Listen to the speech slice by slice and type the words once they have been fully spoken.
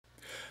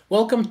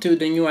Welcome to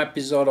the new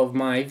episode of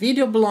my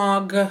video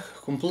blog,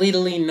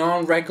 completely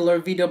non-regular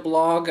video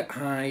blog.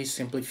 I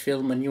simply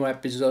film a new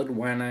episode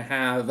when I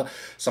have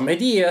some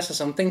ideas,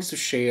 some things to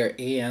share,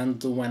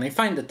 and when I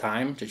find the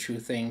time. The two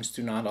things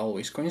do not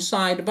always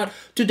coincide, but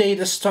today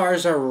the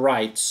stars are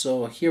right,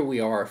 so here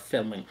we are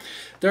filming.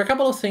 There are a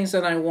couple of things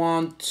that I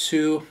want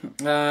to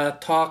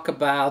talk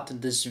about in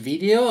this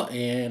video,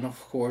 and of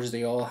course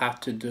they all have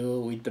to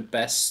do with the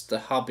best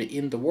hobby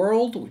in the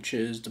world, which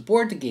is the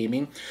board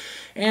gaming.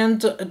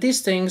 And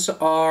these things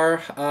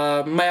are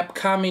my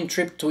upcoming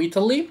trip to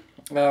Italy,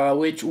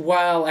 which,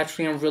 while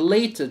actually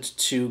unrelated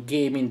to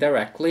gaming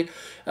directly,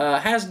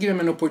 has given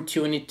me an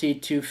opportunity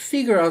to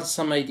figure out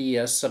some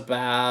ideas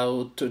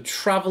about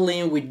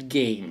traveling with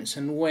games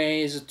and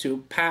ways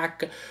to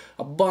pack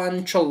a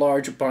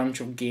large bunch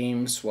of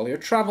games while you're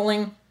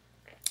traveling.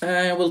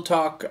 We'll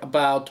talk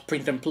about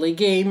print and play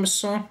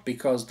games,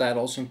 because that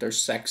also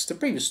intersects the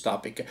previous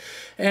topic.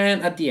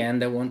 And at the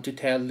end, I want to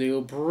tell you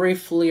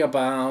briefly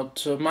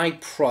about my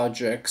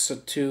projects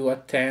to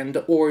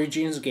attend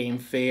Origins Game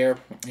Fair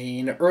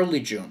in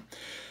early June.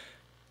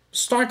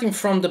 Starting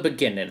from the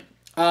beginning.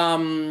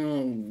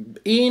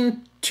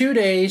 In 2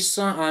 days,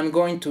 I'm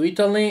going to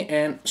Italy,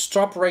 and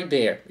stop right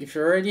there. If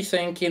you're already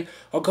thinking,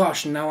 oh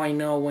gosh, now I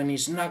know when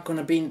he's not going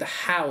to be in the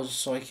house,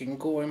 so I can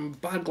go and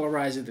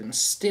burglarize it and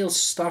steal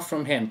stuff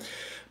from him.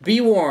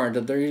 Be warned,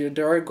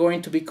 there are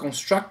going to be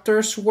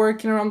constructors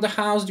working around the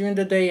house during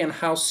the day and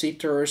house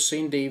sitters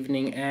in the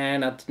evening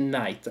and at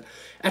night.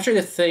 Actually,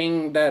 the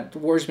thing that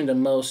worries me the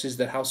most is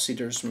that house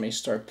sitters may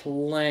start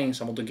playing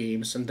some of the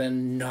games and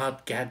then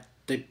not get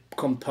the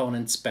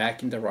components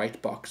back in the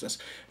right boxes.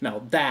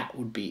 Now, that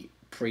would be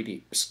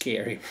pretty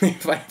scary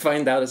if I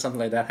find out that something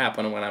like that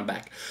happened when I'm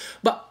back.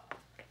 But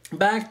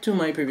back to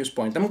my previous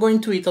point. I'm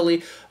going to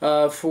Italy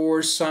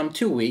for some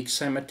 2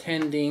 weeks. I'm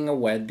attending a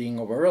wedding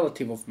of a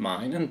relative of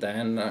mine, and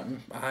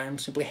then I'm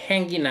simply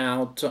hanging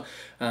out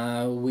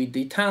with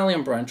the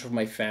Italian branch of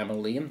my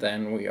family, and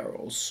then we are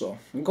also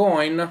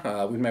going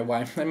with my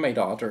wife and my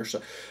daughters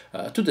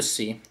to the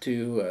sea,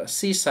 to a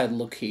seaside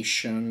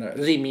location,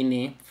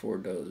 Rimini, for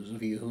those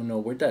of you who know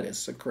where that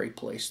is. A great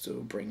place to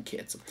bring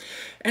kids.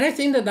 And I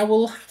think that I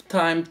will have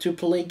time to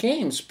play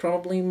games,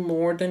 probably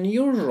more than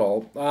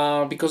usual,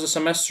 because the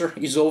semester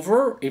is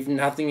over, if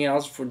nothing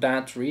else for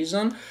that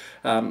reason.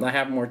 I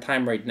have more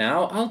time right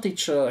now. I'll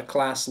teach a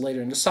class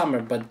later in the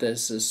summer, but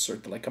this is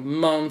sort of like a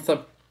month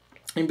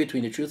in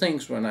between the two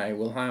things when I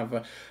will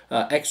have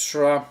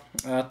extra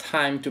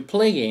time to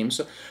play games.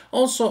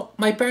 Also,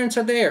 my parents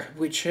are there,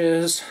 which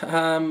is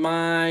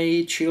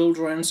my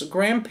children's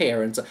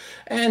grandparents,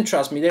 and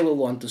trust me, they will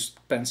want to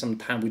spend some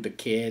time with the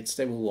kids.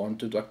 They will want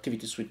to do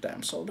activities with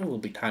them, so there will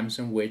be times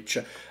in which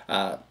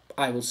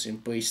I will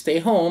simply stay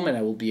home and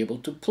I will be able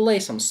to play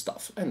some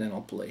stuff, and then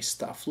I'll play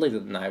stuff late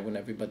at night when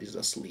everybody's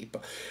asleep.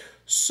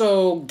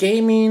 So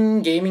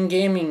gaming,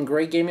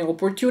 great gaming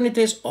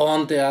opportunities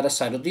on the other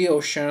side of the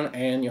ocean,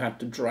 and you have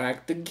to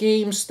drag the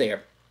games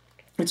there.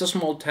 It's a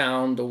small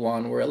town, the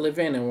one where I live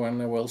in and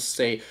when I will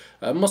stay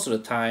most of the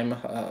time,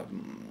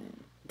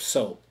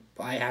 so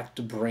I have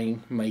to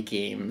bring my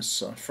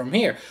games from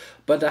here.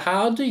 But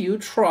how do you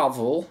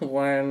travel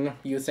when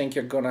you think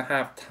you're gonna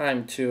have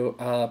time to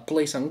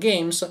play some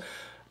games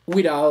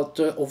without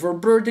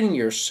overburdening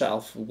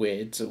yourself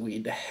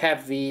with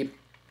heavy,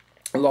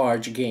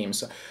 large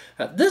games?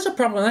 This is a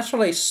problem that's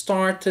what I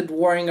started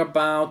worrying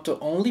about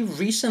only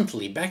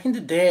recently. Back in the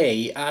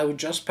day, I would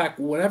just pack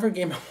whatever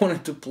game I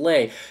wanted to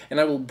play and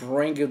I will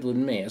bring it with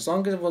me. As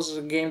long as it was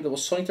a game that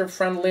was Solitaire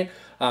friendly,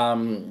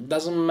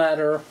 doesn't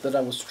matter that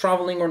I was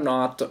traveling or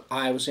not,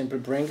 I would simply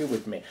bring it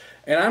with me.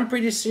 And I'm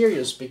pretty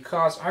serious,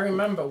 because I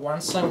remember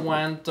once I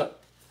went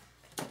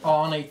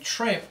on a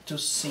trip to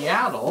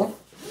Seattle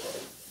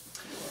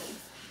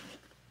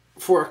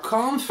for a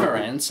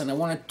conference, and I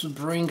wanted to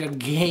bring a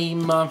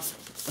game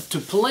to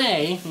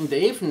play in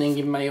the evening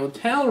in my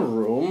hotel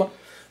room,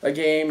 a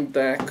game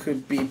that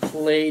could be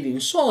played in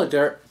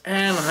Solitaire,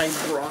 and I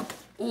brought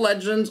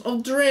Legends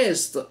of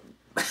Drizzt,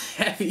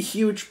 a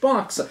huge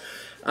box.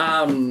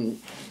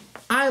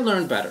 I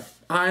learned better.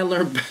 I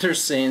learned better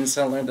since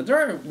I learned that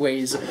there are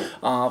ways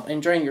of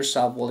enjoying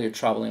yourself while you're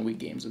traveling with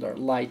games that are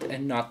light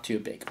and not too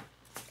big.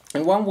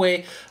 And one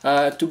way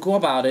to go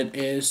about it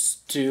is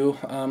to,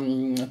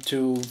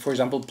 for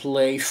example,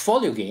 play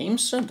folio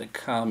games that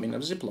come in a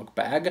Ziploc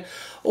bag,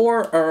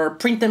 or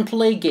print and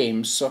play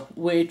games,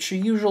 which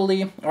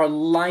usually are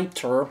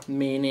lighter,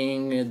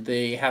 meaning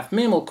they have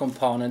minimal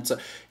components.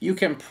 You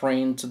can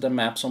print the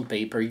maps on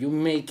paper, you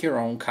make your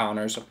own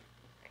counters.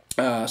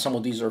 Some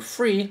of these are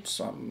free,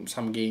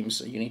 some games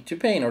you need to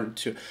pay in order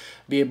to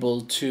be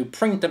able to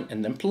print them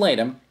and then play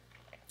them.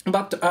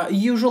 But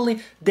usually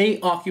they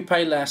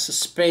occupy less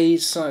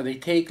space, they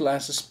take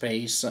less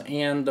space,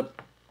 and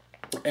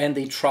and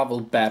they travel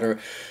better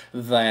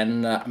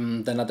than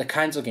other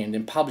kinds of games,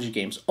 than published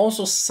games.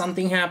 Also,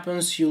 something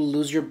happens, you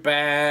lose your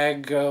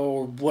bag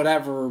or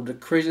whatever, the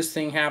craziest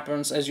thing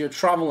happens as you're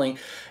traveling.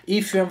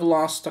 If you have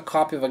lost a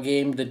copy of a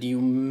game that you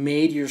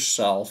made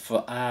yourself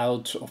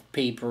out of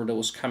paper that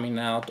was coming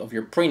out of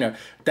your printer,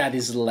 that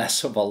is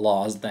less of a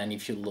loss than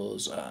if you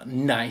lose a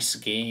nice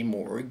game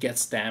or it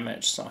gets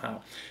damaged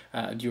somehow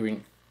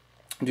during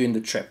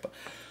the trip.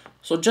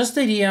 So just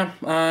the idea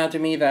to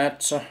me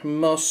that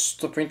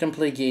most print and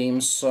play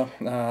games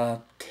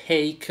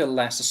take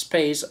less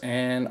space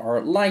and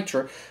are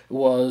lighter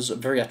was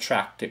very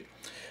attractive.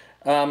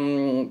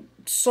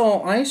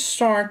 So I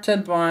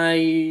started by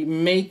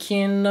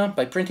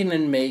printing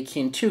and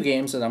making 2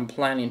 games that I'm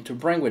planning to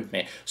bring with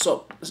me.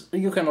 So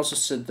you can also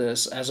see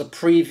this as a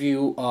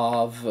preview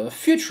of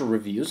future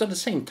reviews. At the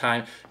same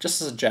time, just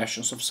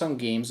suggestions of some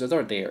games that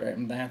are there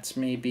and that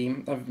may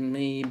be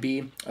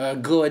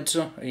good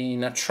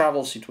in a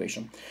travel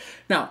situation.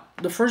 Now,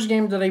 the first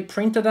game that I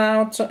printed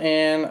out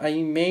and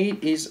I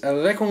made is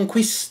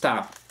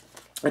Reconquista.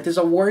 It is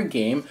a war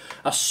game,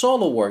 a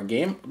solo war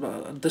game.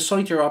 The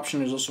solitaire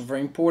option is also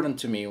very important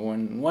to me.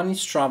 When one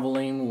is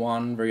traveling,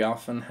 one very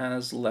often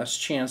has less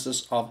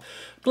chances of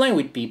playing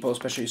with people,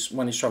 especially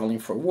when he's traveling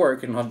for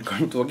work and not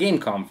going to a game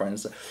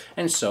conference.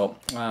 And so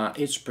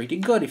it's pretty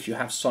good if you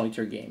have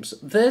solitaire games.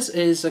 This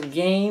is a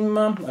game,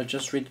 I'll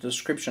just read the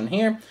description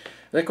here.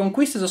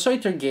 Reconquista is a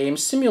solitaire game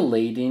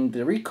simulating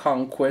the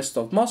reconquest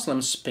of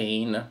Muslim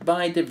Spain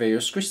by the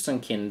various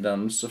Christian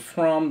kingdoms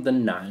from the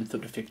 9th to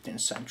the 15th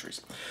centuries.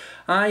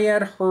 I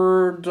had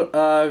heard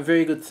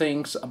very good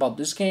things about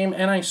this game,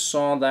 and I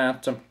saw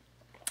that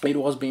it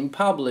was being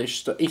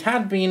published. It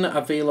had been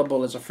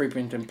available as a free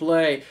print and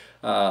play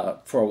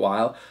for a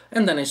while,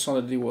 and then I saw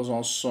that it was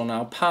also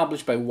now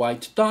published by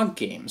White Dog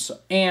Games.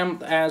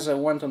 And as I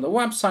went on the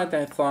website,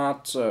 I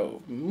thought,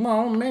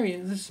 well, maybe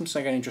this seems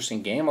like an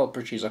interesting game. I'll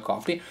purchase a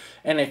copy,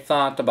 and I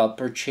thought about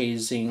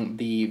purchasing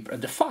the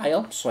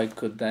file so I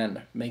could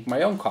then make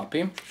my own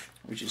copy,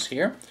 which is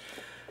here.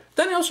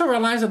 Then I also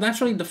realized that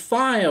actually the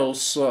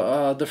files,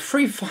 the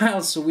free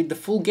files with the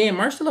full game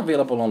are still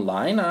available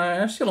online.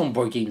 I'm still on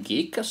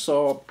BoardGameGeek,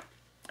 so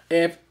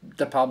if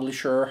the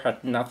publisher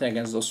had nothing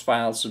against those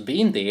files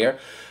being there,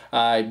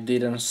 I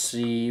didn't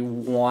see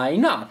why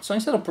not. So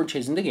instead of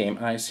purchasing the game,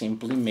 I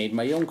simply made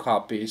my own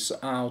copies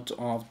out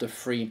of the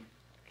free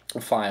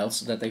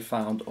files that I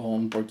found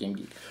on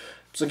BoardGameGeek.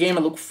 It's a game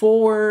I look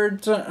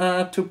forward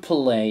to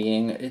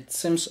playing. It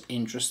seems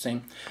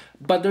interesting.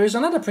 But there is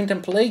another print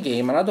and play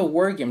game, another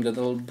war game that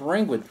I'll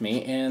bring with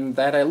me and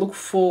that I look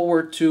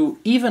forward to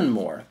even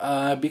more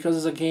because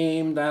it's a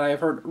game that I've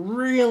heard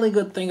really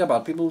good thing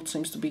about. People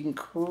seem to be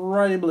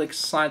incredibly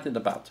excited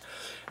about.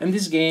 And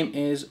this game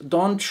is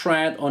Don't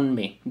Tread on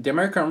Me, the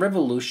American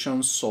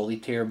Revolution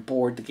Solitaire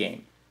board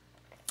game.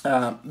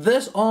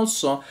 This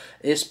also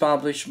is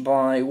published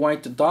by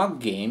White Dog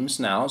Games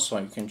now, so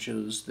you can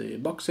choose the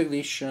box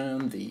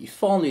edition, the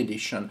folio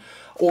edition,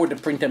 or the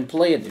print and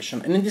play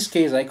edition. And in this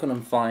case, I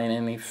couldn't find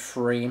any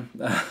free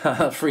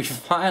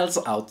files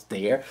out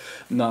there,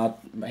 not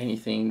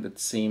anything that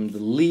seemed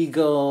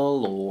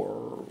legal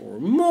or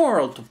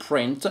moral to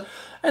print.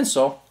 And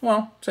so,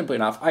 well, simply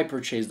enough, I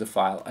purchased the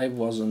file. It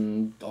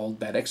wasn't all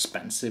that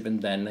expensive,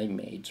 and then I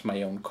made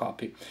my own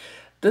copy.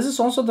 This is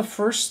also the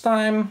first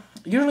time.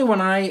 Usually,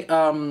 when I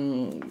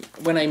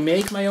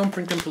make my own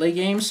print and play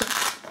games,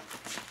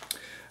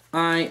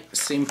 I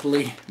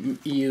simply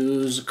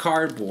use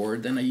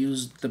cardboard and I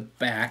use the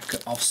back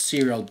of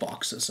cereal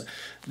boxes.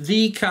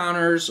 The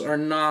counters are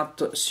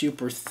not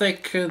super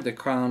thick. The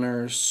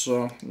counters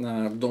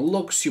don't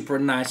look super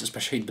nice,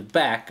 especially the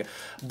back,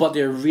 but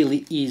they're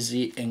really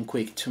easy and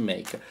quick to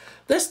make.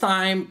 This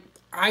time,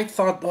 I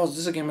thought, oh, this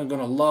is a game I'm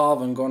gonna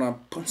love. I'm gonna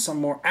put some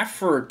more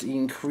effort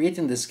in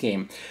creating this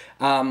game.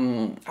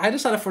 I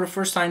decided for the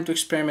first time to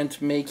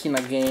experiment making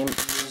a game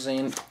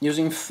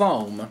using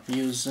foam,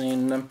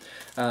 using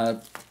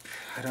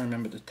I don't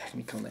remember the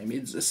technical name.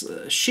 It's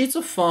sheets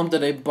of foam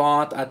that I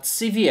bought at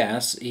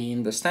CVS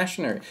in the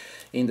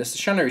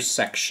stationery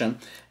section,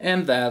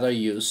 and that I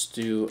used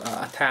to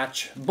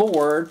attach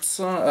boards,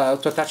 to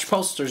attach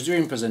posters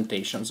during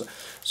presentations.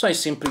 So I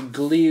simply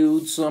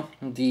glued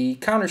the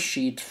counter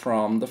sheet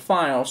from the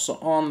files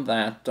on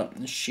that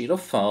sheet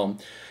of foam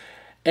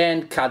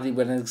and cut it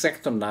with an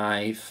X-Acto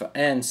knife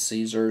and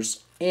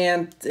scissors,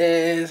 and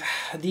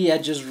the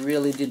edges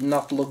really did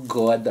not look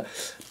good,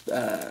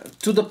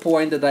 to the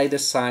point that I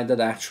decided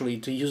actually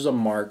to use a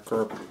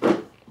marker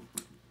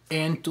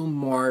and to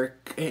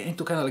mark and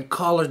to kind of like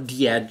color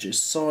the edges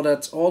so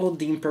that all of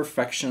the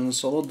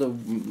imperfections, all of the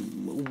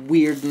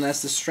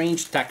weirdness, the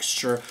strange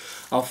texture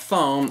of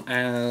foam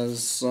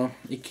as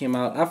it came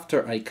out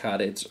after I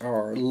cut it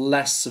are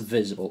less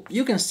visible.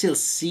 You can still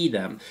see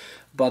them,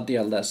 but they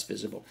are less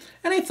visible.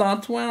 And I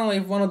thought, well,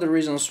 if one of the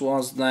reasons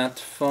was that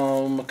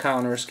foam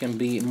counters can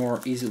be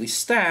more easily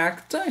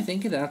stacked, I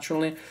think it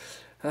actually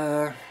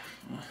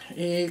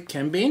it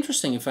can be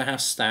interesting if I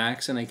have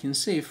stacks and I can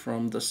see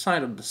from the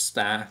side of the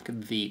stack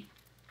the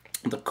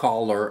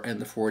color and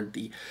therefore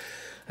the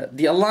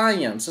The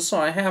Alliance, so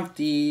I have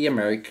the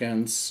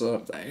Americans,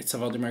 it's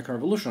about the American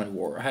Revolutionary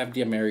War. I have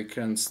the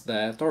Americans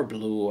that are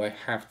blue, I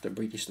have the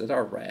British that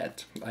are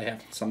red, I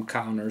have some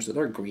counters that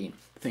are green,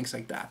 things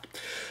like that.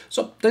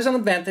 So there's an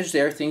advantage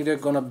there. I think they're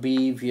gonna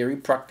be very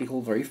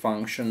practical, very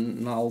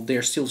functional.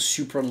 They're still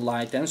super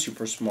light and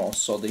super small,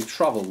 so they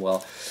travel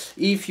well.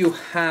 If you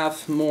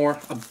have more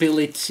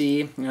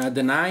ability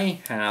than I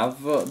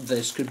have,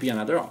 this could be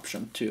another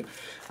option to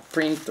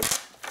print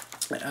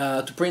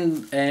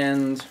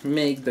and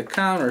make the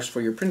counters for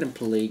your print and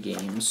play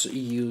games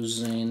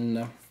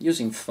using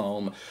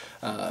foam.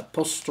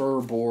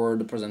 Poster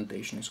board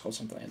presentation is called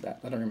something like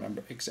that. I don't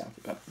remember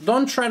exactly, but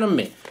don't try to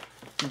me.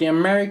 The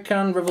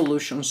American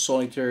Revolution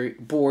Solitaire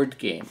board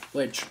game,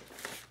 which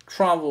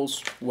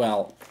travels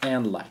well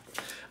and light.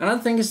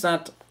 Another thing is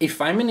that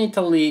if I'm in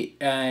Italy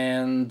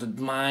and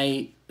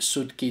my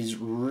suitcase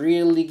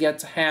really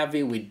gets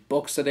heavy with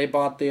books that I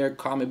bought there,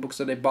 comic books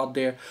that I bought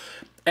there,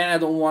 and I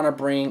don't want to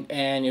bring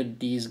any of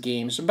these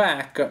games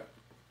back,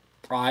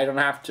 I don't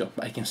have to.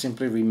 I can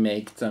simply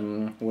remake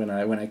them when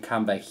I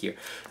come back here.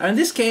 And in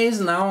this case,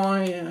 now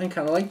I'm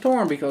kind of like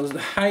torn, because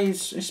I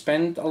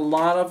spent a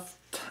lot of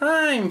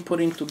time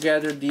putting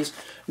together these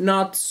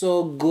not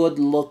so good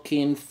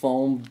looking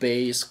foam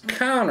based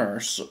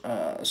counters.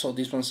 So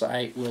these ones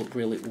I will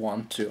really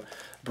want to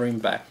bring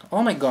back.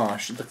 Oh my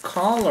gosh, the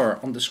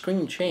color on the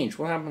screen changed.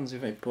 What happens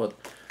if I put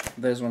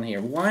this one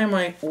here? Why am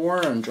I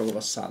orange all of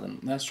a sudden?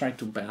 Let's try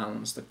to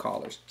balance the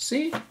colors.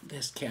 See,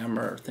 this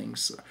camera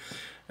thinks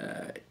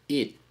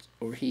it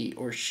or he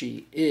or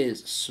she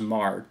is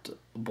smart,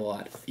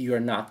 but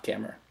you're not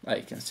camera.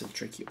 I can still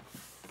trick you.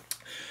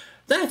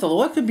 Then I thought,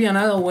 what could be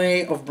another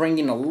way of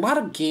bringing a lot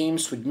of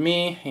games with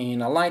me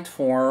in a light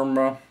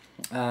form,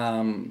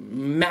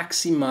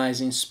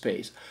 maximizing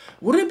space?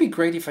 Would it be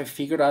great if I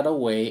figured out a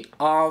way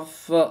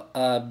of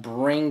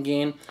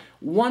bringing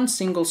one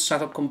single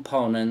set of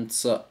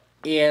components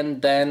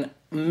and then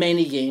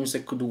many games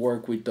that could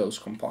work with those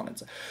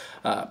components?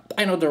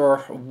 I know there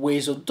are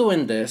ways of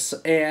doing this,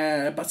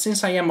 but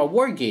since I am a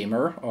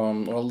wargamer,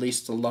 or at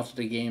least a lot of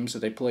the games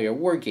that I play are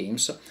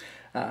wargames,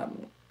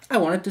 I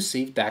wanted to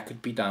see if that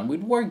could be done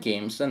with war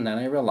games, and then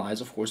I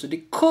realized, of course, that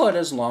it could,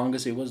 as long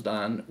as it was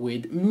done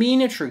with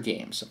miniature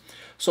games.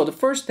 So the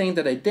first thing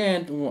that I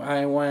did,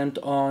 I went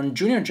on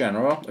Junior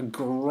General, a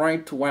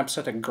great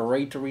website, a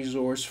great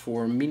resource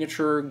for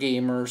miniature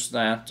gamers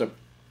that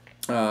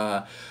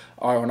are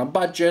on a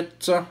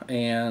budget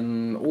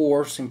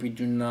or simply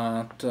do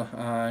not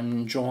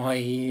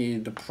enjoy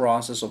the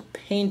process of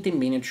painting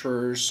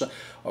miniatures,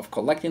 of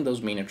collecting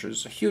those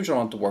miniatures. A huge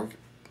amount of work.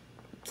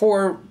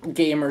 For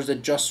gamers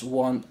that just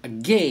want a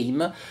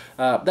game,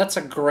 that's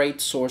a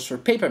great source for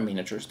paper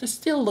miniatures. They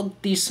still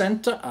look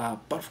decent, but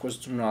of course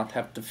do not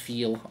have the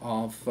feel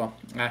of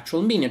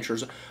actual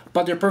miniatures,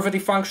 but they're perfectly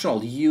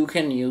functional. You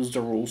can use the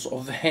rules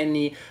of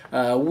any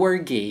war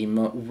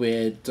game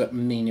with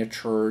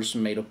miniatures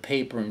made of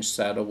paper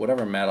instead of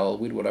whatever metal,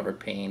 with whatever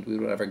paint,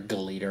 with whatever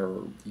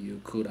glitter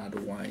you could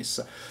otherwise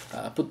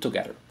put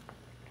together.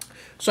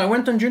 So I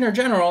went on Junior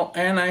General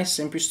and I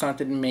simply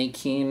started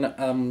making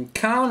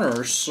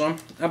counters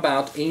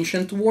about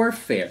ancient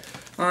warfare.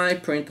 I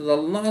printed a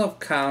lot of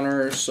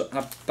counters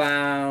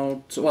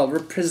about, well,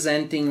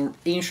 representing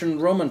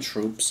ancient Roman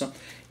troops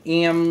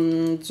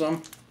and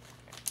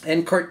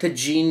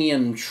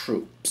Carthaginian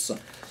troops.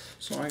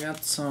 So I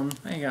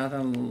got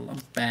a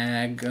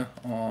bag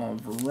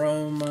of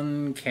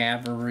Roman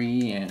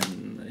cavalry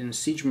and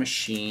siege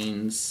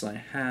machines.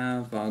 I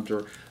have a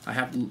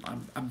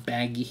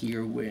bag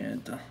here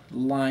with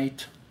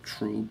light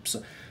troops,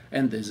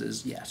 and this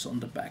is, yes,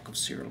 on the back of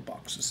cereal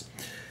boxes.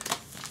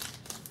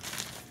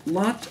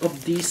 Lot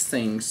of these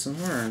things.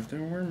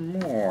 There were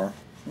more.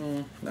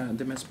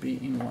 They must be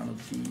in one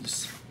of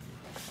these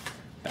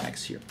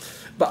bags here,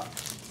 but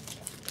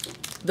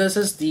this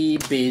is the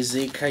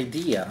basic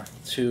idea,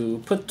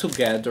 to put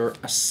together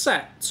a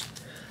set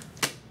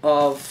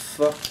of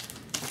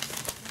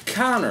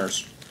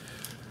counters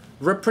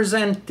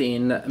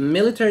representing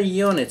military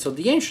units of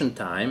the ancient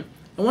time.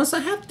 And once I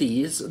have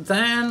these,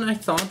 then I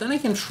thought then I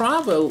can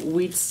travel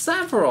with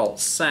several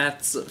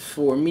sets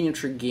for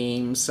miniature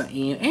games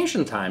in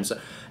ancient times,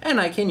 and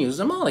I can use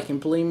them all. I can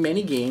play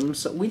many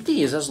games with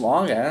these as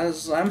long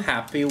as I'm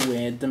happy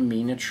with the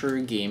miniature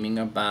gaming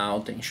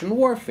about ancient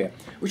warfare,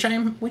 which I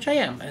am.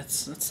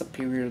 It's a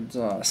period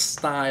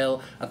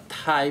style, a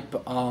type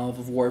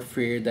of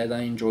warfare that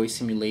I enjoy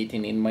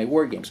simulating in my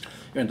war games.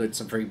 Even though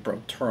it's a very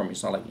broad term,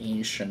 it's not like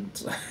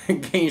ancient.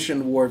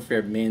 Ancient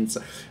warfare means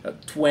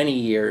 20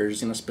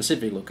 years in a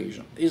specific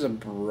location. It is a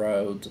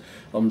broad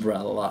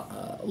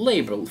umbrella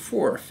label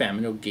for a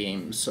family of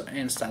games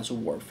and styles of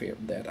warfare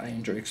that I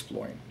enjoy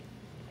exploring.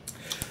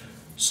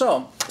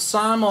 So,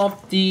 some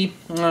of the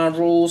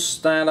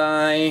rules that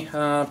I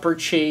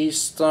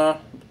purchased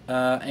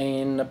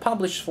in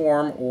published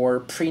form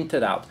or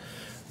printed out.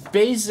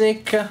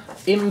 Basic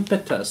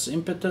impetus.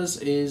 Impetus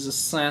is a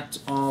set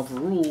of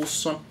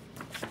rules.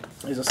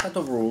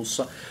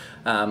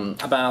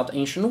 about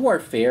Ancient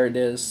Warfare. It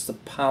is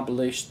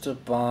published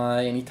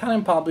by an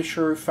Italian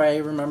publisher, if I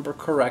remember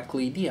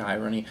correctly. The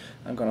irony,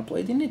 I'm gonna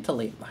play it in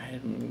Italy. I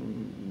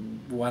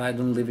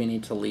don't live in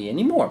Italy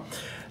anymore.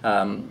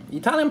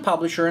 Italian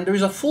publisher, and there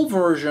is a full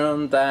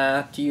version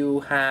that you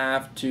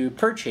have to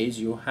purchase.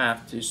 You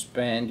have to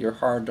spend your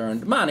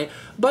hard-earned money,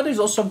 but there's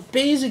also a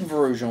basic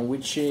version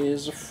which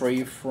is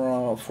free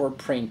for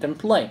print and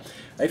play.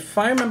 If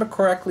I remember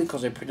correctly,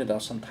 because I printed it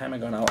out some time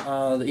ago now,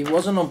 it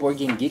wasn't on Board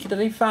Game Geek that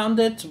I found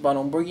it, but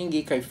on Board Game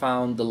Geek I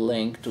found the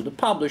link to the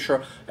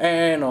publisher,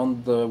 and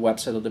on the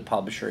website of the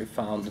publisher I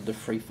found the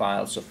free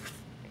files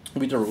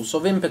with the rules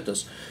of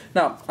impetus.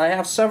 Now, I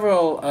have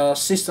several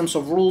systems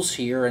of rules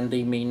here, and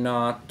they may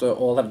not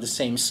all have the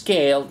same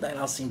scale. Then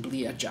I'll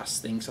simply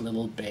adjust things a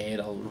little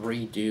bit. I'll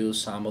redo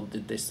some of the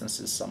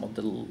distances, some of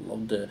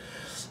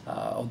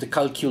the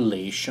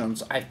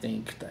calculations. I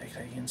think that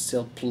I can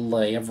still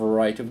play a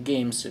variety of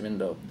games, even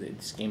though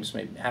these games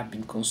may have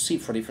been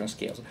conceived for different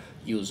scales,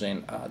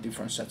 using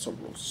different sets of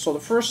rules. So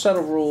the first set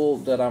of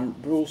rules that I'm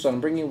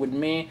bringing with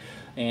me,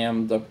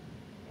 and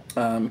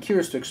I'm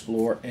curious to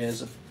explore,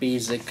 is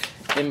basic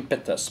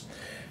impetus.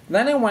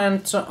 Then I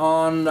went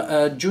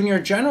on Junior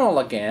General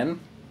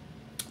again,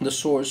 the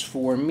source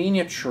for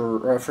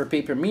miniature for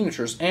paper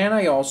miniatures, and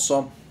I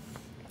also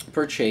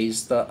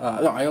purchased.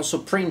 No, I also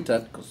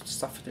printed, because the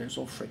stuff there is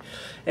all free,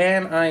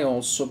 and I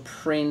also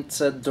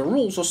printed the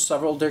rules of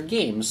several of their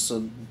games.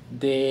 So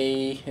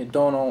they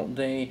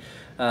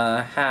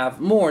have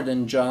more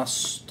than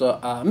just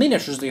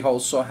miniatures. They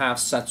also have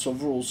sets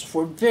of rules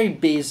for very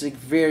basic,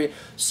 very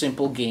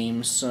simple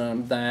games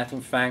that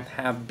in fact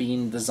have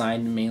been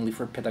designed mainly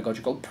for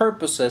pedagogical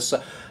purposes,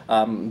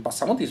 but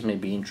some of these may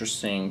be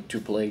interesting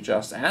to play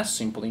just as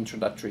simple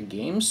introductory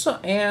games,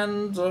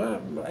 and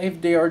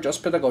if they are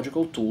just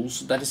pedagogical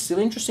tools, that is still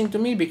interesting to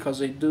me,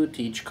 because I do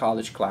teach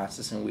college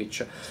classes in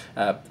which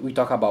we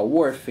talk about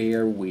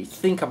warfare, we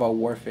think about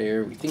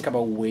warfare, we think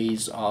about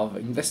ways of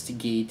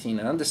investigating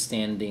and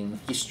understanding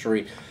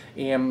history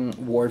and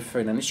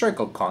warfare in an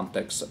historical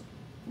context.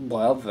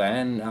 Well,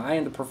 then I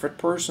am the perfect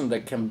person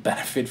that can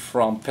benefit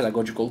from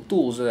pedagogical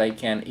tools that I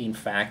can in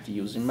fact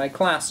use in my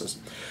classes.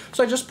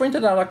 So I just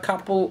printed out a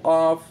couple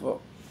of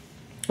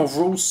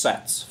rule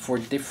sets for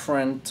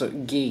different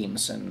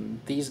games, and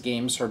these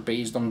games are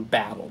based on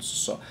battles,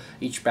 so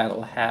each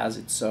battle has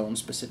its own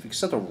specific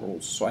set of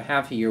rules. So I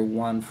have here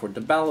one for the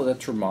Battle of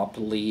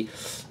Thermopylae,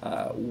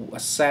 a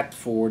set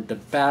for the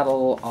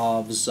Battle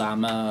of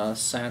Zama, a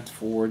set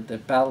for the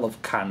Battle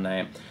of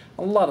Cannae,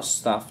 a lot of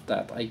stuff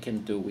that I can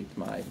do with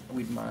my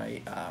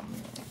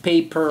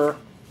paper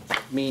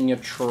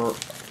miniature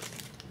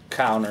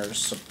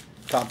counters,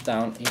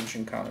 top-down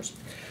ancient counters.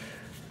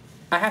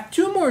 I have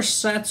two more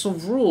sets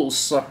of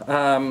rules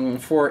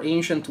for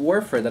Ancient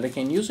Warfare that I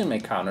can use in my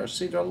counters.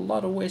 See, there are a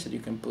lot of ways that you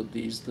can put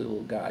these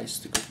little guys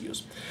to good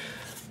use.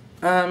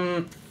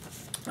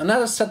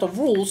 Another set of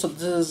rules,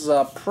 this is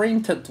a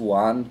printed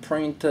one,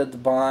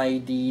 printed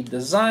by the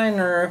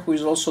designer, who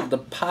is also the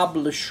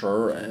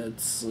publisher.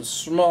 It's a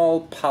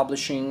small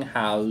publishing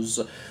house,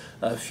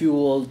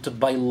 fueled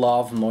by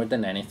love more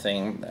than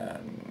anything.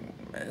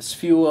 It's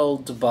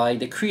fueled by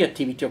the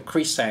creativity of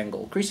Chris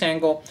Angle. Chris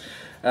Angle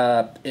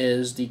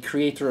is the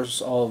creators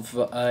of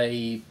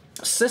a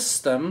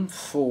system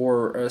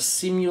for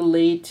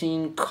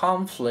simulating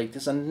conflict.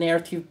 It's a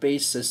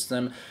narrative-based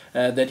system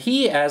that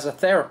he, as a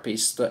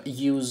therapist,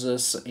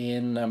 uses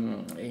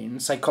in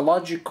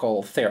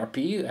psychological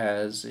therapy,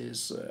 as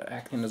is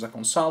acting as a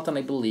consultant,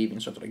 I believe, in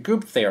sort of a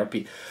group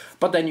therapy.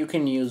 But then you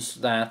can use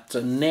that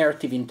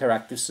narrative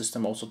interactive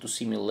system also to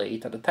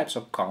simulate other types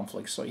of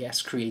conflicts. So he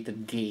has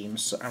created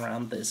games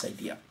around this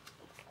idea.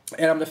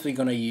 And I'm definitely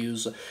going to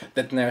use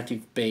that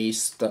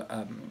narrative-based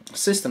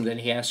system that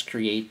he has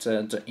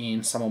created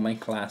in some of my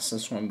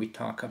classes when we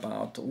talk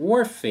about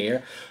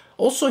warfare.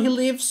 Also, he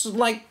lives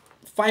like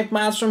 5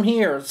 miles from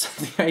here.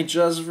 Something I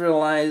just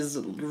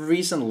realized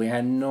recently. I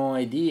had no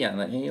idea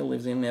that he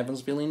lives in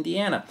Evansville,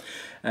 Indiana.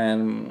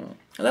 And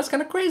that's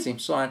kind of crazy.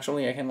 So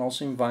actually, I can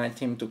also invite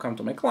him to come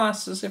to my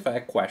classes. If I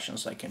have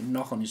questions, I can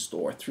knock on his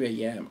door at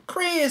 3 a.m.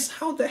 Chris,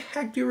 how the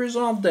heck do you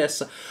resolve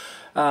this?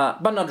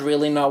 But not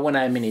really, not when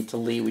I'm in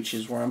Italy, which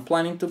is where I'm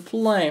planning to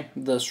play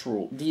these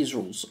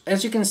rules.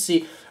 As you can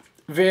see,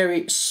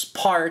 very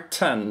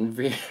Spartan,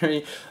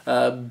 very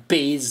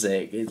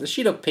basic. It's a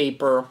sheet of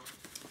paper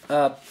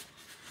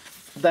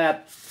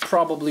that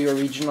probably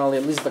originally,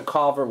 at least the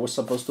cover, was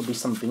supposed to be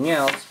something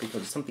else,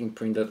 because it's something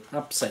printed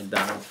upside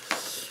down,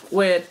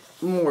 with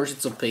more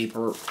sheets of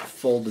paper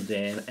folded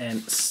in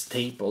and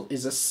stapled.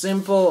 It's as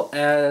simple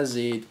as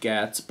it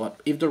gets, but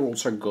if the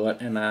rules are good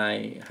and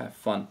I have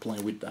fun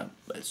playing with them,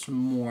 it's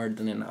more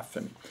than enough.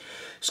 And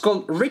it's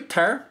called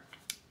Ritter,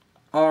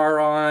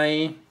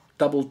 R-I-T-T-E-R,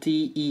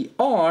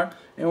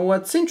 and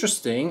what's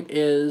interesting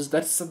is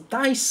that it's a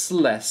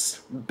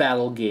diceless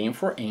battle game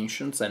for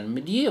ancients and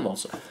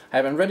medievals. I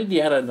haven't read it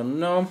yet, I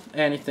don't know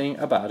anything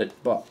about it,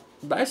 but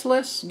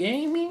diceless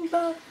gaming,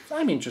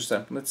 I'm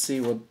interested. Let's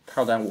see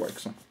how that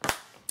works.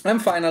 And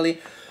finally,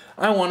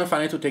 I want to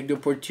finally to take the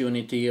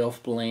opportunity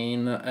of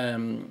playing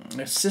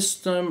a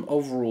system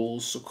of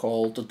rules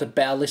called the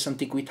Bellis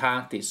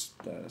Antiquitatis,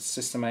 the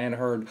system I had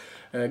heard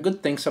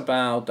good things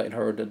about. I'd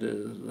heard that it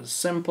is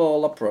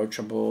simple,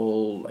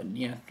 approachable, and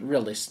yet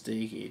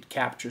realistic. It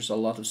captures a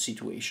lot of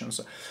situations.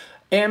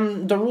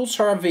 And the rules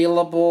are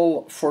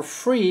available for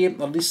free,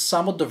 at least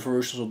some of the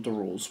versions of the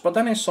rules. But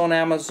then I saw on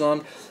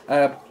Amazon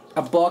a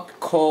book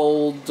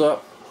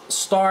called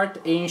Start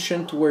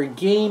Ancient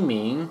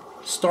Wargaming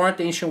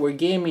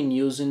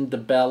using the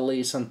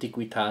Bellis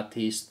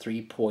Antiquitatis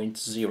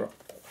 3.0.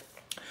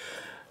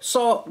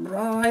 So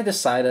I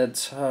decided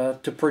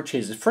to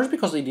purchase it. First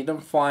because I didn't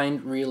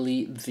find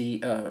really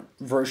the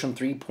version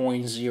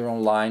 3.0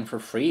 online for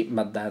free,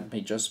 but that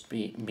may just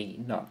be me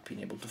not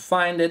being able to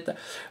find it.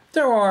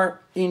 There are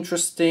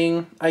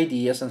interesting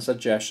ideas and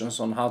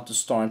suggestions on how to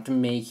start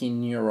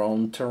making your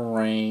own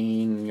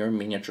terrain, your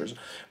miniatures.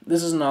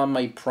 This is not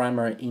my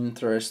primary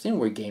interest in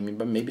wargaming,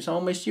 but maybe some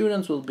of my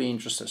students will be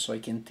interested, so I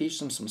can teach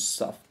them some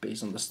stuff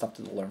based on the stuff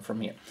that they learn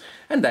from here.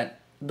 And then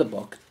the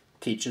book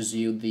teaches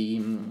you the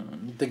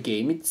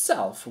game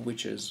itself,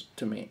 which is,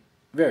 to me,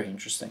 very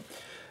interesting.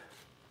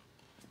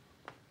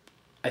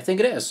 I think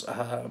it is.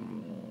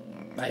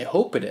 I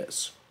hope it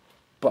is,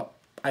 but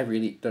I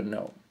really don't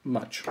know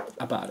much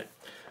about it.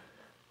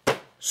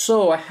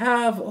 So I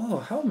have,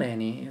 how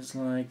many? It's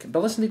like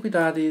Bellis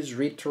Antiquitatis,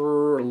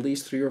 Ritter, at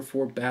least 3 or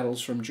 4 battles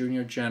from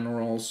junior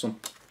generals,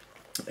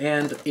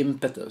 and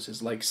Impetus.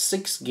 It's like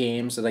 6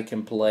 games that I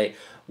can play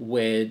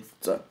with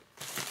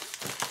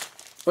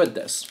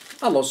this.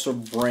 I'll also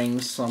bring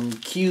some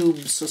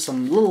cubes,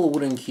 some little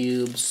wooden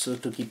cubes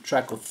to keep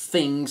track of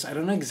things. I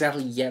don't know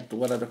exactly yet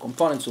what other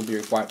components will be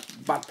required,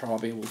 but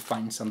probably we'll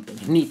find something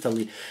in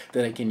Italy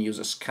that I can use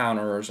as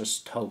counters, as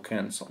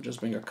tokens. I'll just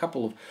bring a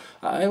couple of,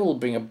 I will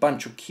bring a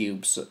bunch of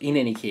cubes in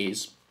any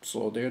case,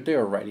 so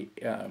they're ready.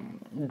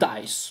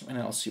 Dice, and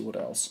I'll see what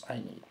else I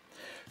need.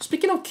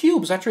 Speaking of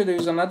cubes, actually there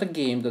is another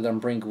game that I'm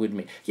bringing with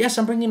me. Yes,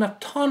 I'm bringing a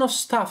ton of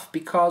stuff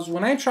because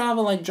when I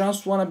travel I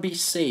just want to be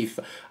safe.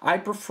 I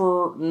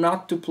prefer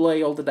not to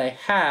play all that I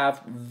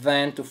have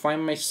than to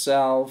find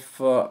myself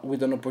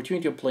with an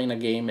opportunity of playing a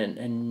game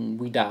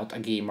and without a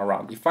game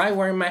around. If I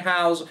were in my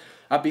house,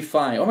 I'd be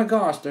fine. Oh my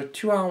gosh, there are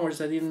 2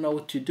 hours I didn't know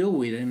what to do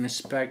with. I didn't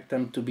expect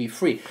them to be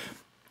free.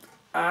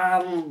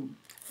 I'll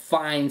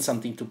find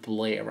something to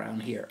play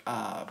around here.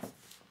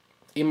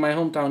 In my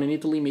hometown in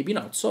Italy, maybe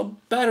not. So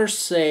better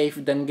safe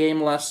than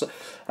gameless.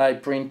 I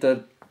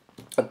printed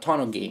a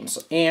ton of games.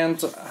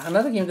 And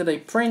another game that I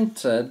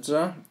printed,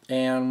 but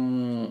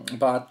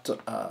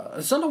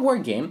it's not a war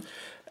game.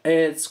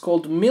 It's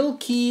called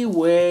Milky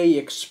Way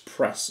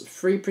Express.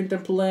 Free print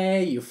and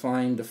play. You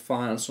find the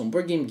files on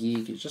Board Game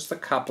Geek. It's just a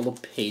couple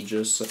of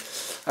pages,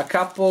 a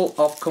couple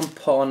of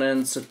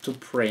components to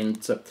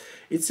print.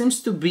 It seems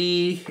to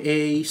be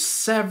a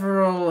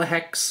several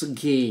hex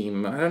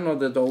game. I don't know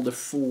that all the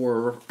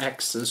 4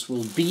 hexes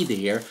will be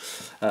there.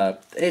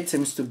 It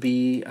seems to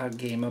be a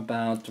game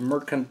about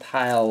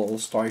mercantile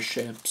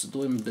starships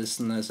doing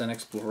business and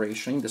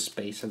exploration in the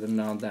space. I don't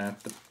know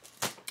that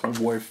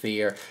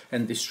warfare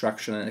and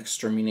destruction and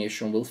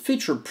extermination will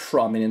feature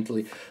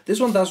prominently.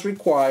 This one does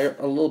require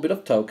a little bit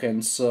of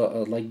tokens,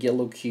 like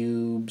yellow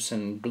cubes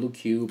and blue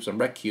cubes and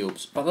red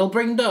cubes, but I'll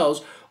bring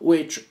those,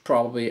 which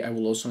probably I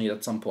will also need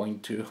at some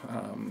point to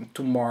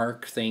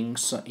mark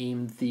things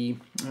in the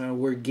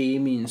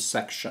wargaming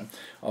section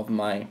of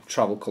my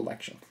travel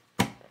collection.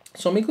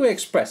 So Milky Way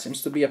Express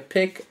seems to be a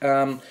pick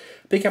up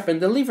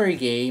and delivery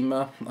game,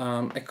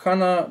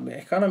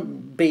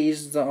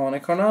 based on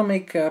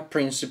economic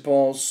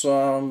principles,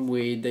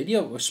 with the idea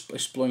of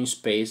exploring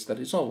space. That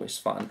is always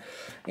fun,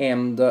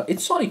 and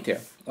it's Solitaire.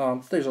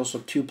 There's also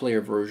a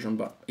 2-player version,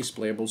 but it's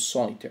playable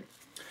Solitaire.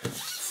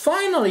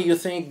 Finally, you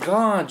think,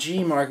 God,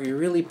 gee, Mark, you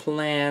really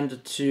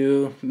planned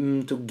to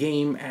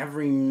game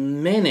every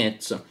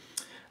minute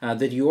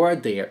that you are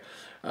there.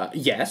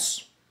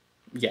 Yes,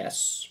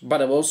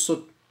 but I've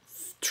also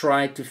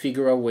try to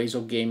figure out ways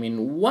of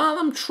gaming while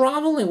I'm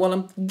traveling, while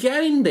I'm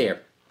getting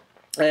there.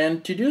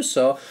 And to do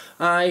so,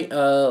 I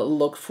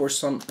look for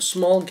some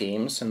small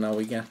games, and now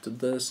we get to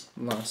this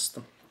last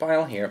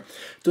pile here,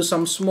 to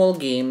some small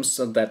games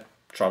that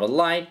travel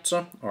light,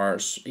 are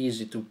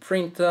easy to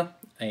print,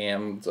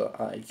 and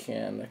I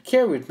can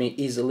carry with me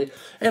easily,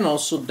 and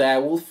also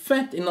that will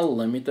fit in a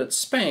limited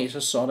space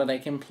so that I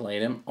can play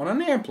them on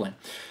an airplane.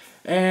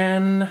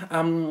 And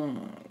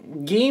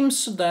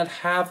games that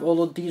have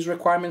all of these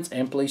requirements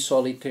and play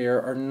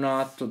Solitaire are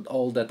not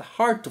all that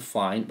hard to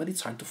find, but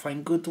it's hard to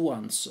find good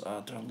ones.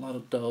 There are a lot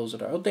of those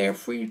that are out there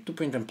free to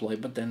print and play,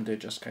 but then they're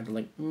just kind of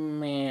like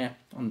meh,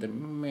 on the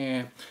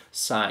meh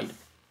side.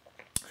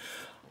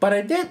 But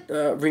I did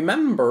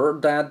remember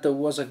that there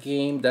was a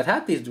game that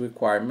had these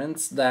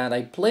requirements that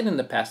I played in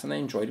the past and I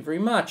enjoyed very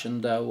much,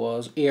 and that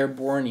was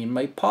Airborne in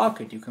My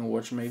Pocket. You can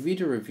watch my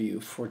video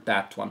review for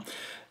that one.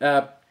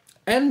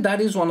 And that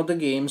is one of the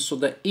games, so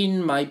the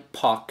In My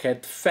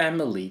Pocket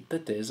family.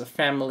 That is a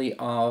family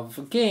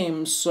of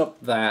games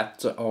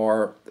that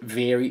are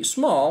very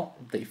small.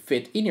 They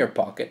fit in your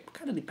pocket.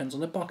 Kind of depends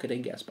on the pocket, I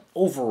guess. But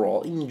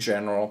overall, in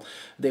general,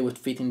 they would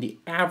fit in the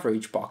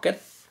average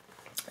pocket.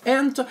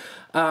 And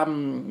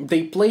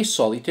they play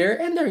Solitaire,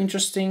 and they're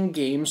interesting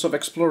games of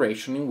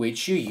exploration in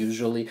which you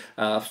usually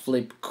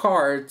flip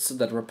cards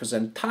that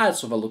represent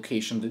tiles of a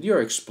location that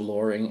you're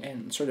exploring,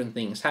 and certain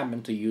things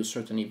happen to you,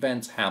 certain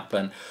events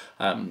happen,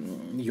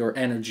 your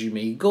energy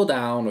may go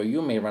down or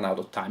you may run out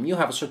of time. You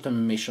have a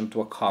certain mission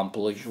to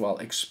accomplish while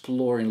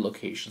exploring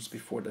locations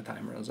before the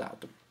time runs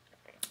out.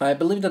 I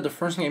believe that the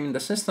first game in the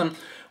system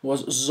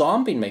was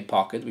Zombie in My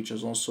Pocket, which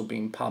is also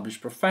being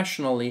published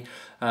professionally.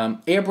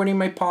 Airborne in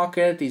My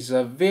Pocket is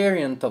a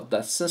variant of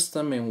that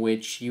system in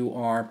which you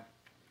are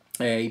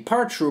a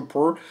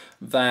paratrooper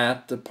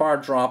that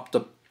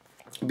paradropped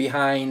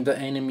behind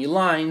enemy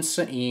lines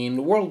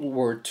in World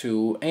War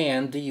II,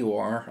 and you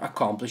are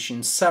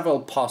accomplishing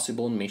several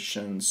possible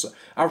missions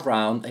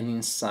around and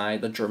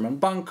inside a German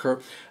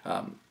bunker.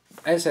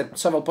 I said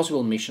several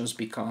possible missions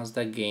because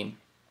that game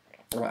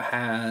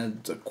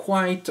had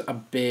quite a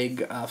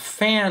big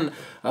fan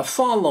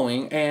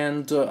following,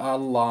 and a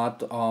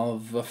lot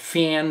of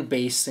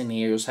fan-based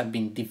scenarios have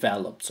been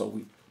developed.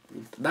 So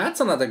that's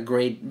another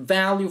great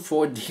value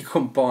for the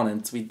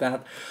components. With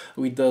that,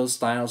 with those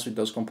styles, with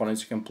those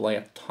components, you can play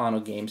a ton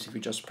of games if you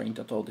just print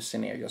out all the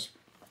scenarios.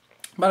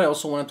 But I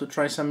also wanted to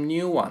try some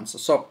new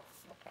ones. So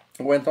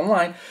I went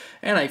online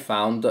and I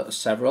found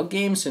several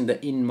games in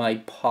the In My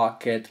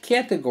Pocket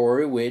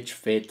category which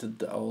fit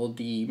all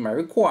my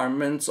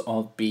requirements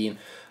of being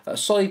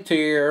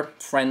solitaire,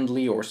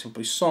 friendly, or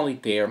simply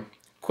solitaire,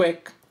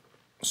 quick,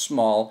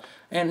 small,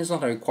 and it's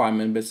not a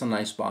requirement, but it's a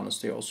nice bonus.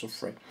 They're also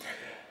free.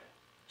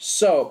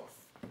 So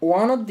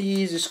one of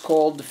these is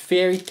called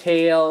Fairy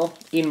Tale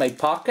in My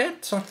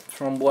Pocket.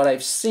 From what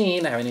I've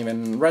seen, I haven't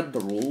even read the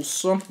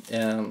rules.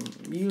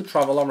 You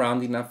travel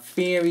around in a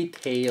fairy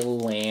tale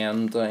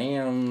land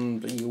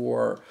and you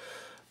are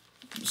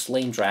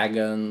slaying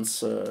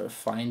dragons,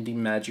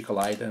 finding magical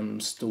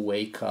items to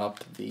wake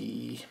up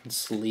the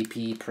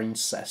sleepy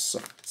princess,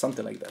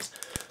 something like this.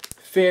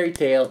 Fairy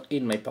Tale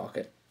in My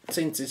Pocket.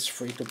 Since it's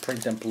free to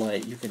print and play,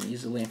 you can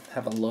easily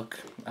have a look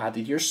at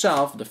it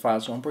yourself. The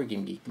files are on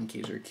Wargaming Geek in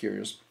case you're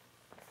curious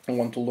and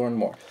want to learn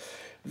more.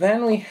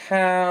 Then we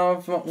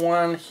have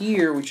one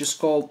here which is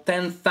called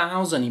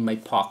 10,000 in My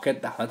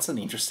Pocket. That's an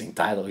interesting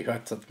title, you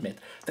have to admit.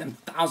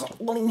 10,000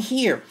 all in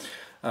here.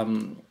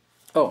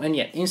 Oh, and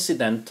yeah,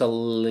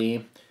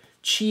 incidentally,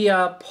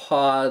 chia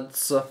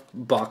pods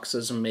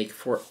boxes make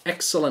for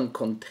excellent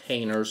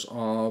containers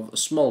of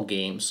small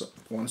games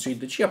once you eat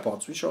the chia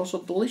pods, which are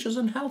also delicious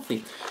and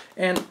healthy.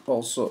 And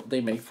also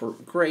they make for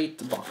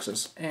great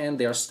boxes, and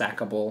they are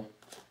stackable.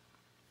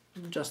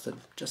 Just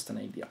an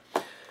idea.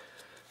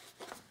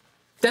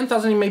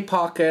 10,000 in My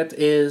Pocket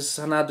is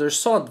another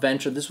solo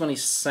adventure. This one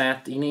is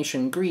set in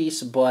ancient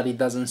Greece, but it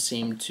doesn't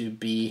seem to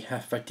be a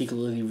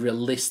particularly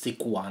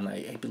realistic one.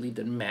 I believe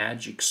that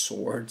magic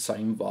swords are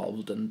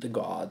involved and the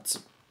gods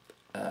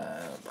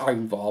are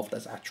involved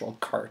as actual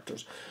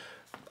characters.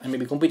 I may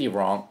be completely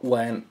wrong.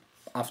 When,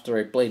 after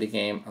I play the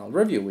game, I'll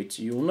review it.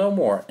 You'll know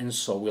more, and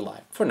so will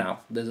I. For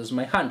now, this is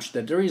my hunch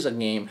that there is a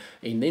game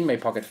in My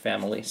Pocket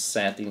family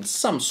set in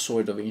some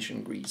sort of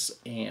ancient Greece,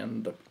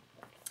 and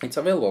it's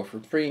available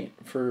for free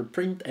for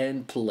print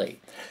and play.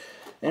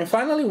 And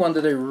finally, one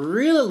that I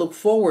really look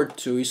forward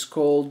to is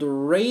called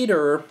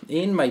Raider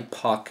in My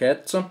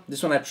Pocket.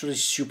 This one actually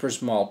is super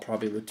small,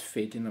 probably would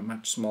fit in a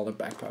much smaller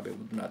bag, probably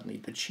would not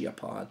need the chia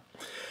pod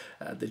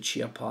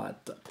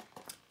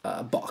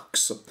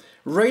box.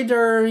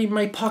 Raider in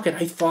My Pocket.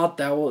 I thought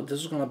that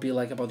this was gonna be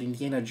like about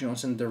Indiana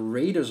Jones and the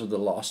Raiders of the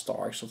Lost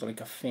Ark, so like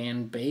a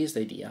fan-based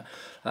idea,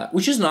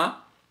 which is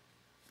not.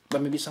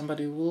 But maybe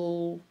somebody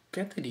will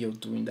get the idea of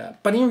doing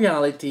that. But in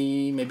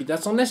reality, maybe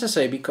that's not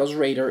necessary because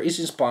Raider is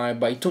inspired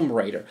by Tomb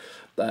Raider.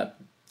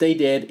 They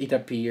did, it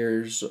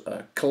appears,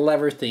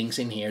 clever things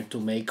in here to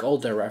make all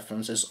their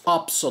references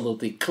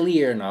absolutely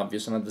clear and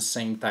obvious, and at the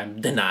same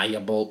time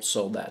deniable,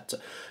 so that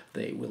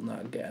they will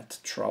not get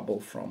trouble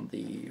from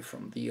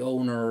the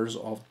owners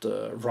of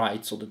the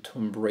rights of the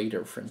Tomb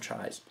Raider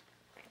franchise.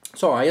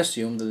 So I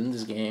assume that in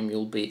this game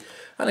you'll be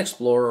an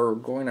explorer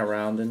going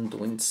around and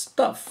doing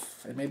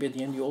stuff. And maybe at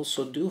the end you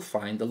also do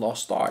find the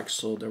Lost Ark,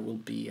 so there will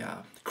be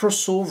a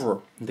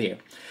crossover there.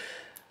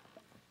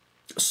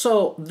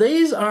 So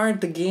these are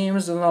the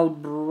games that I'll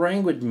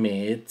bring with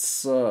me.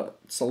 It's a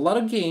lot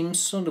of games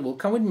so that will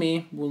come with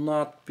me, will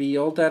not be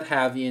all that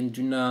heavy, and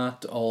do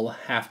not all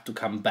have to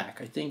come back.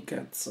 I think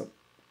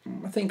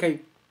I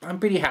I'm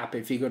pretty happy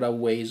I figured out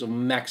ways of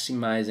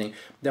maximizing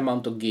the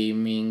amount of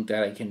gaming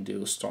that I can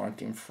do,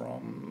 starting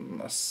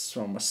from a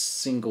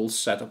single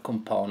set of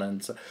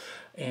components,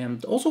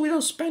 and also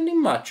without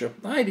spending much.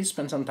 I did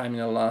spend some time in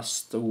the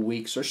last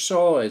weeks or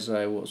so as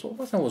I was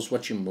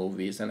watching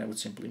movies, and I would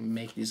simply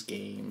make these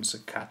games,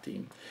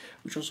 cutting,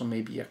 which also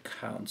maybe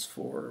accounts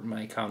for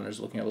my counters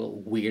looking a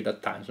little weird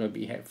at times.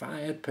 Maybe if I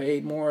had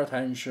paid more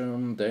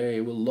attention,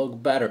 they will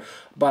look better,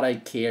 but I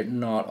care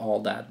not all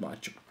that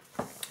much.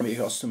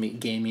 Because to me,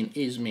 gaming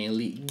is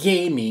mainly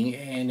gaming,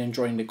 and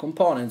enjoying the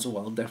components,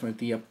 well,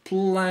 definitely a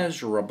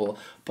pleasurable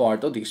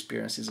part of the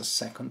experience is a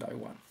secondary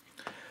one.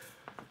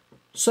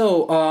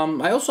 So,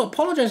 I also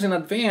apologize in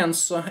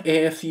advance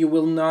if you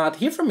will not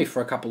hear from me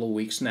for a couple of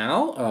weeks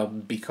now,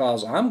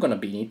 because I'm gonna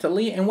be in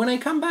Italy, and when I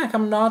come back,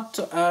 I'm not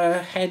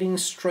heading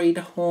straight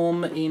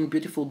home in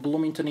beautiful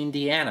Bloomington,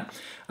 Indiana.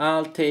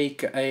 I'll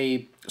take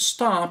a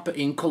stop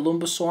in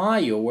Columbus,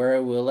 Ohio, where I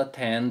will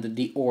attend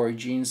the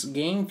Origins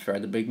Game Fair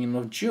at the beginning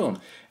of June.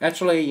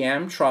 Actually, I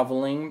am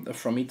traveling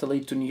from Italy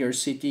to New York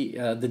City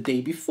the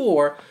day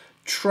before,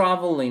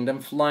 then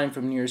flying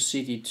from New York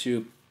City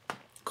to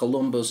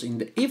Columbus in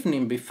the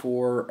evening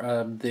before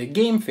the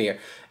game fair,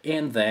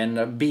 and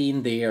then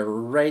being there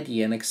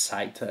ready and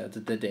excited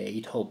the day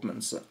it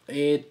opens.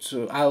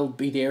 I'll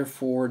be there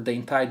for the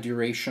entire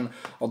duration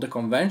of the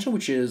convention,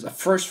 which is a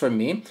first for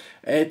me.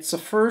 It's a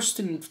first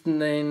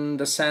in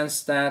the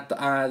sense that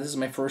this is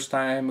my first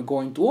time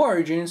going to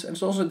Origins,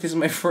 and also this is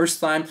my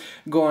first time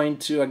going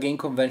to a game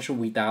convention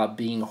without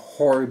being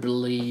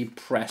horribly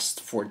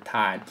pressed for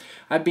time.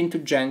 I've been to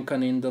Gen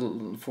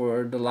Con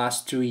for the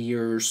last 2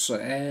 years,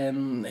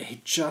 and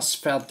it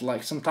just felt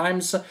like,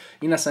 sometimes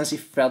in a sense it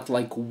felt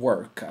like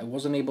work. I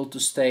wasn't able to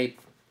stay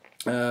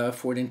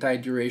for the entire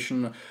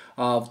duration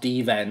of the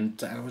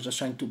event. I was just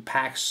trying to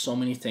pack so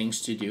many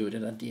things to do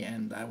that at the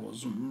end I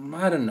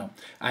don't know.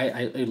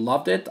 I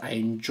loved it, I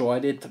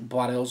enjoyed it,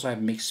 but I also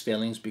have mixed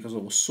feelings because I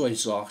was so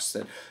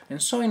exhausted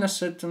and so, in a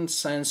certain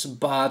sense,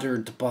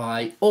 bothered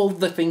by all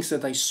the things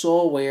that I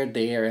saw were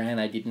there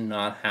and I did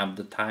not have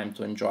the time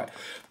to enjoy.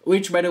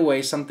 Which, by the way,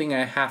 is something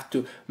I have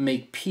to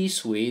make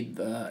peace with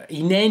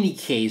in any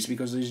case,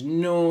 because there's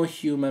no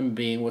human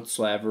being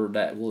whatsoever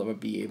that will ever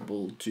be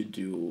able to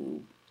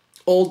do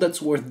all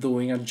that's worth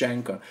doing at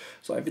Gen Con.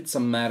 So if it's a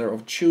matter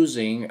of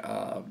choosing,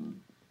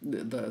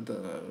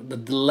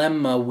 the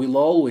dilemma will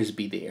always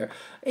be there.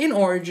 In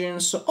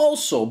Origins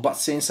also, but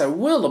since I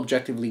will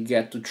objectively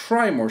get to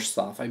try more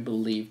stuff, I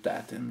believe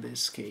that in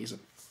this case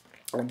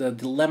the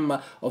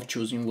dilemma of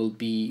choosing will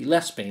be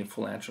less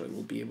painful. Actually,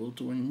 we'll be able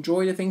to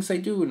enjoy the things I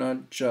do,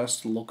 not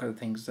just look at the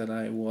things that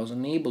I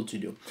wasn't able to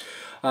do.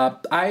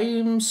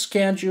 I'm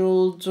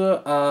scheduled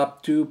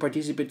to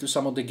participate to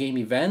some of the game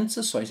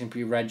events, so I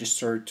simply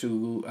register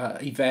to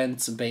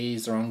events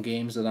based on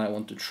games that I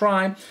want to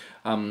try.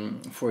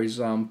 For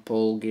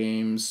example,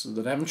 games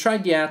that I haven't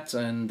tried yet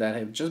and that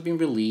have just been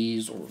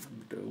released, or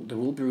they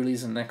will be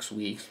released in next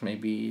week.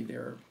 Maybe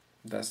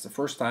that's the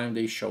first time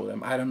they show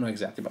them. I don't know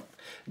exactly, but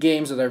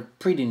games that are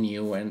pretty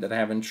new and that I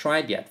haven't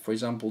tried yet. For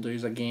example, there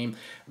is a game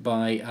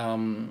by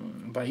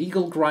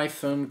Eagle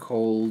Gryphon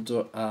called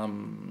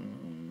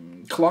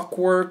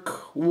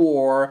Clockwork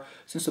War.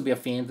 Seems to be a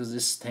fantasy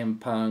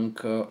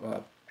steampunk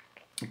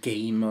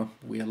game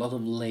with a lot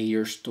of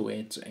layers to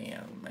it,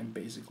 and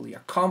basically a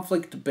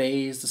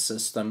conflict-based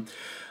system.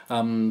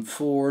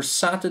 For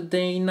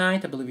Saturday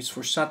night, I believe it's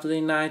for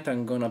Saturday night,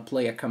 I'm gonna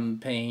play a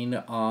campaign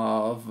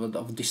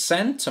of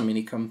Descent, a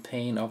mini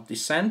campaign of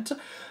Descent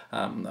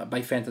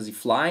by Fantasy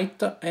Flight,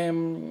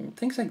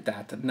 things like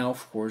that. Now,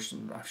 of course,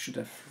 I should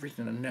have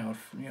written a note.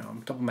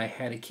 On top of my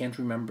head, I can't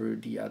remember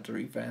the other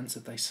events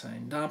that I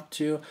signed up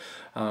to.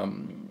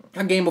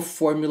 A game of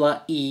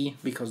Formula E,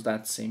 because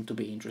that seemed to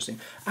be interesting.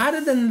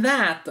 Other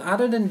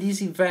than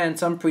these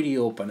events, I'm pretty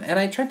open, and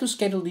I try to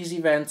schedule these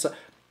events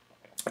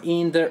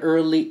in the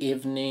early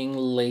evening,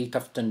 late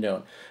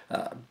afternoon,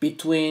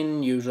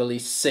 between usually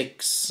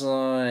 6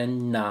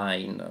 and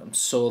 9,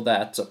 so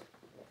that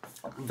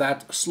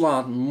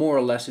slot more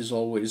or less is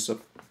always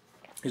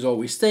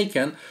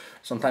taken.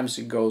 Sometimes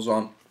it goes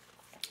on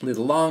a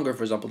little longer.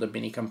 For example, the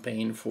mini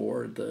campaign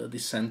for the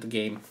Descent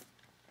game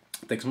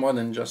takes more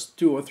than just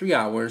 2 or 3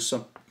 hours.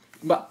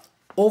 But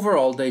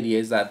overall, the idea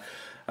is that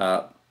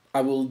I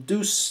will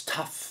do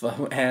stuff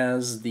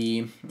as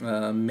the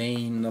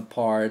main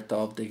part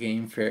of the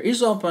game fair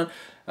is open.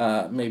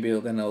 Maybe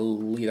then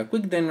I'll eat a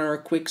quick dinner, a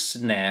quick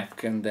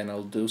snack, and then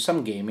I'll do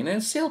some gaming.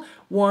 And still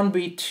won't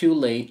be too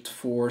late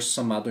for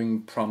some other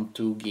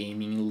impromptu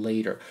gaming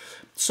later.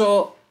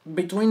 So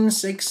between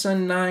 6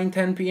 and 9,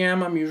 10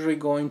 p.m. I'm usually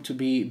going to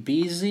be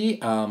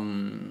busy.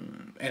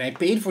 And I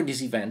paid for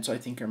this event, so I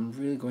think I'm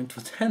really going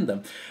to attend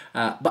them.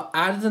 But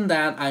other than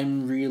that,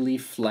 I'm really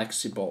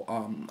flexible.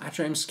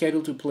 Actually, I'm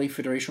scheduled to play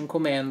Federation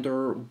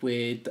Commander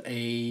with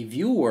a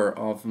viewer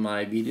of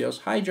my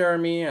videos. Hi,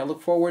 Jeremy. I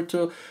look forward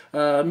to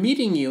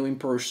meeting you in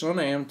person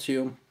and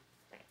to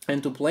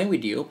and to play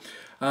with you.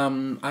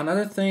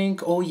 Another thing,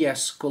 oh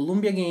yes,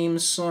 Columbia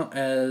Games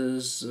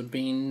has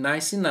been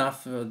nice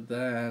enough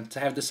that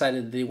have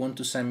decided they want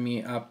to send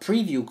me a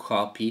preview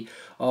copy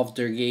of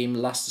their game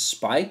Last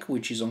Spike,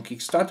 which is on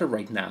Kickstarter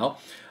right now.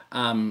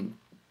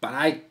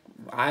 But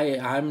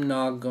I'm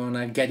not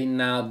gonna get it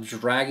now,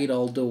 drag it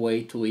all the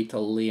way to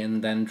Italy,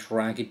 and then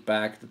drag it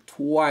back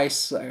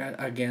twice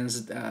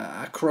against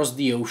across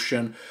the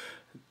ocean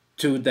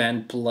to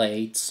then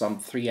play some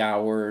 3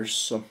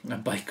 hours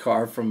by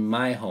car from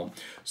my home.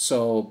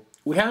 So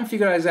we haven't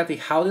figured out exactly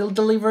how they'll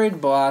deliver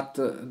it, but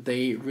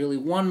they really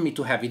want me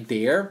to have it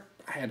there.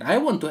 And I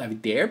want to have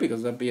it there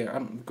because that'd be a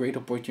great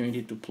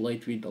opportunity to play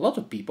it with a lot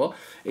of people.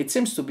 It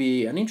seems to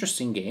be an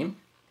interesting game.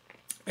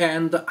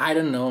 And I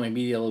don't know,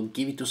 maybe they'll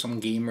give it to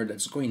some gamer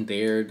that's going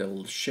there,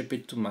 they'll ship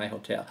it to my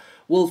hotel.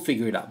 We'll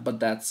figure it out, but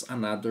that's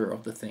another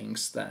of the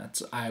things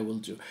that I will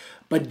do.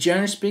 But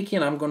generally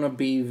speaking, I'm gonna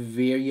be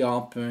very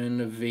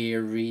open,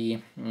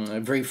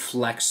 very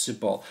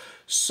flexible.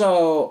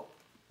 So,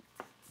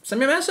 send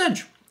me a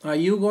message. Are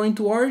you going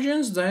to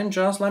Origins? Then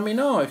just let me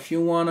know. If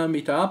you wanna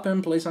meet up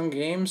and play some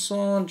games,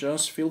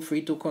 just feel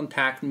free to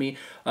contact me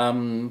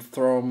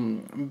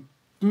from...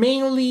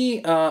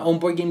 Mainly on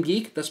Board Game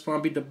Geek, that's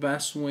probably the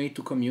best way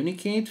to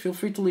communicate. Feel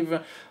free to leave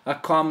a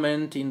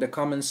comment in the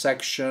comment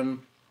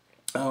section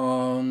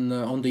on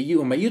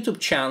my YouTube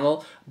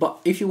channel, but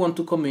if you want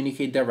to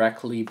communicate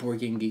directly, Board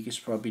Game Geek is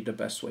probably the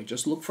best way.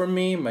 Just look for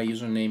me, my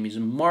username is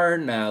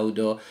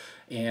Marnaudo,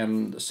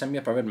 and send me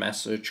a private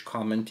message,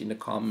 comment in the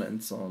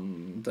comments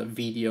on the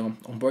video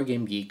on Board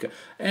Game Geek,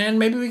 and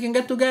maybe we can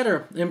get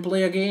together and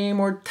play a game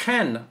or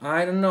 10.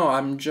 I don't know,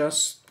 I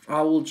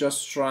will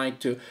just try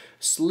to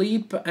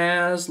sleep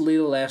as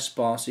little as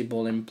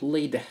possible and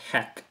play the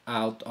heck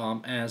out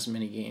of as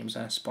many games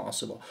as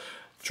possible.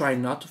 Try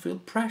not to feel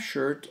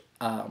pressured,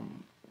 but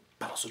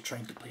also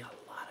trying to play a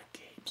lot of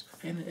games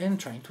and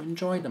trying to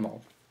enjoy them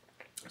all.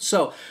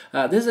 So,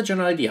 this is a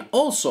general idea.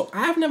 Also,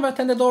 I've never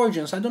attended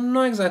Origins. I don't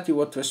know exactly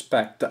what to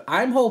expect.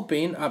 I'm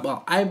hoping,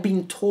 well, I've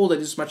been told that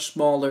it's much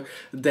smaller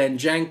than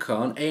Gen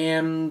Con,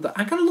 and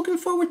I'm kind of looking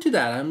forward to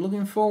that. I'm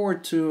looking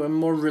forward to a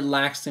more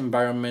relaxed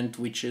environment,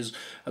 which is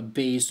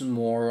based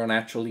more on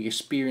actually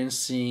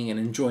experiencing and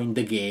enjoying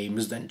the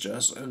games than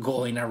just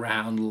going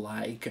around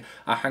like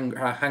a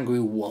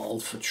hungry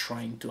wolf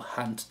trying to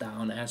hunt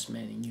down as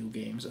many new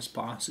games as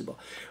possible,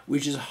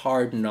 which is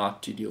hard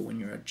not to do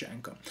when you're at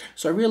Gen Con.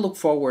 So I really look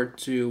forward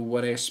to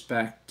what I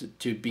expect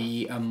to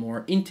be a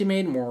more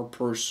intimate, more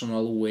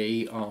personal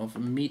way of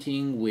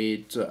meeting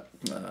with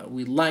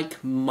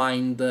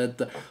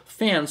like-minded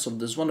fans of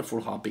this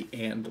wonderful hobby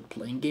and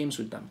playing games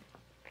with them.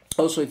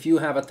 Also, if you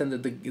have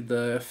attended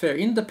the fair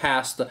in the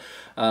past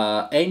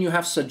and you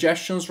have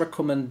suggestions,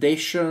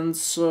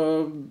 recommendations,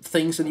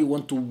 things that you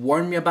want to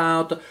warn me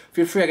about,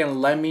 feel free,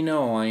 again, let me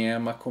know. I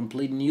am a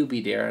complete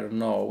newbie there. I don't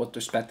know what to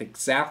expect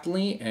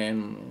exactly,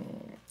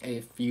 and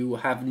if you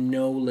have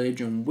knowledge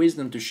and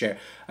wisdom to share,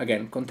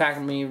 again, contact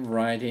me,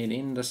 write it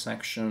in the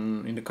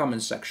section, in the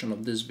comment section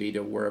of this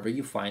video, wherever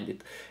you find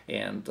it,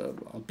 and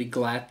I'll be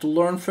glad to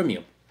learn from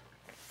you.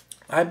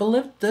 I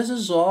believe this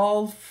is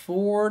all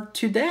for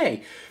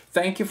today.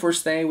 Thank you for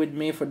staying with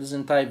me for this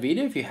entire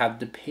video, if you have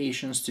the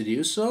patience to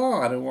do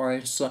so.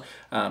 Otherwise,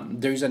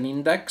 there's an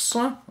index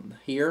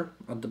here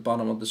at the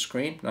bottom of the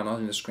screen. No, not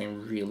in the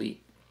screen, really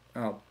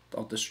out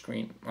of the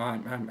screen.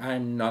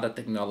 I'm not a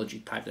technology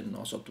type that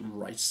knows how to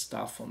write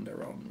stuff on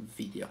their own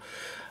video.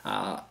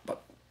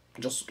 But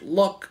just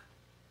look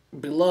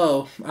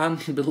below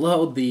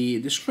below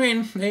the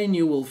screen, and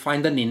you will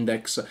find an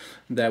index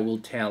that will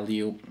tell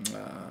you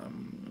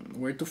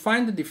where to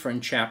find the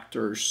different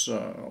chapters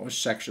or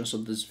sections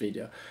of this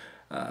video.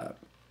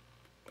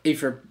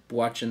 If you're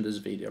watching this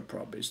video,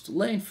 probably it's too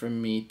late for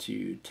me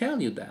to tell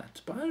you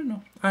that, but I don't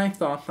know, I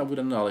thought I would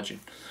acknowledge it.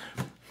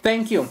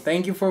 Thank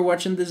you for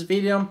watching this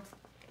video.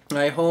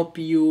 I hope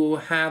you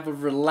have a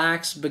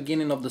relaxed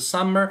beginning of the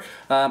summer.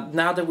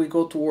 Now that we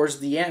go towards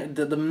the end,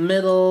 the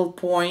middle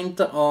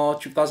point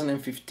of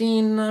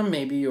 2015,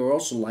 maybe you're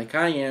also like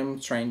I am,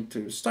 starting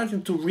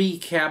to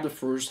recap the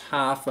first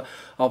half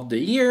of the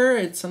year.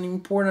 It's an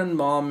important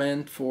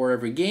moment for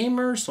every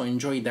gamer, so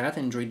enjoy that,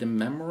 enjoy the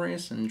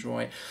memories,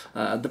 enjoy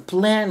the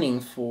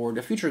planning for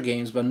the future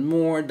games, but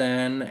more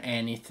than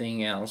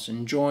anything else,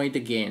 enjoy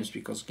the games,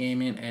 because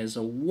gaming is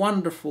a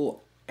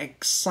wonderful,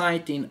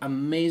 exciting,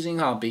 amazing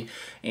hobby,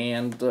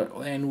 and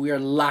we are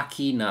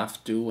lucky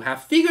enough to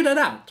have figured it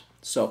out.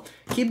 So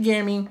keep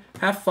gaming,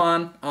 have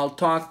fun. I'll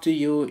talk to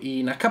you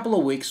in a couple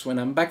of weeks when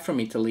I'm back from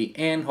Italy,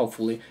 and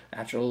hopefully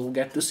actually we'll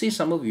get to see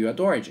some of you at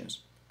Origins.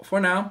 For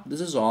now, this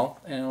is all,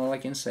 and all I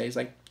can say is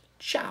like,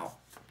 ciao,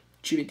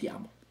 ci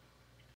vediamo.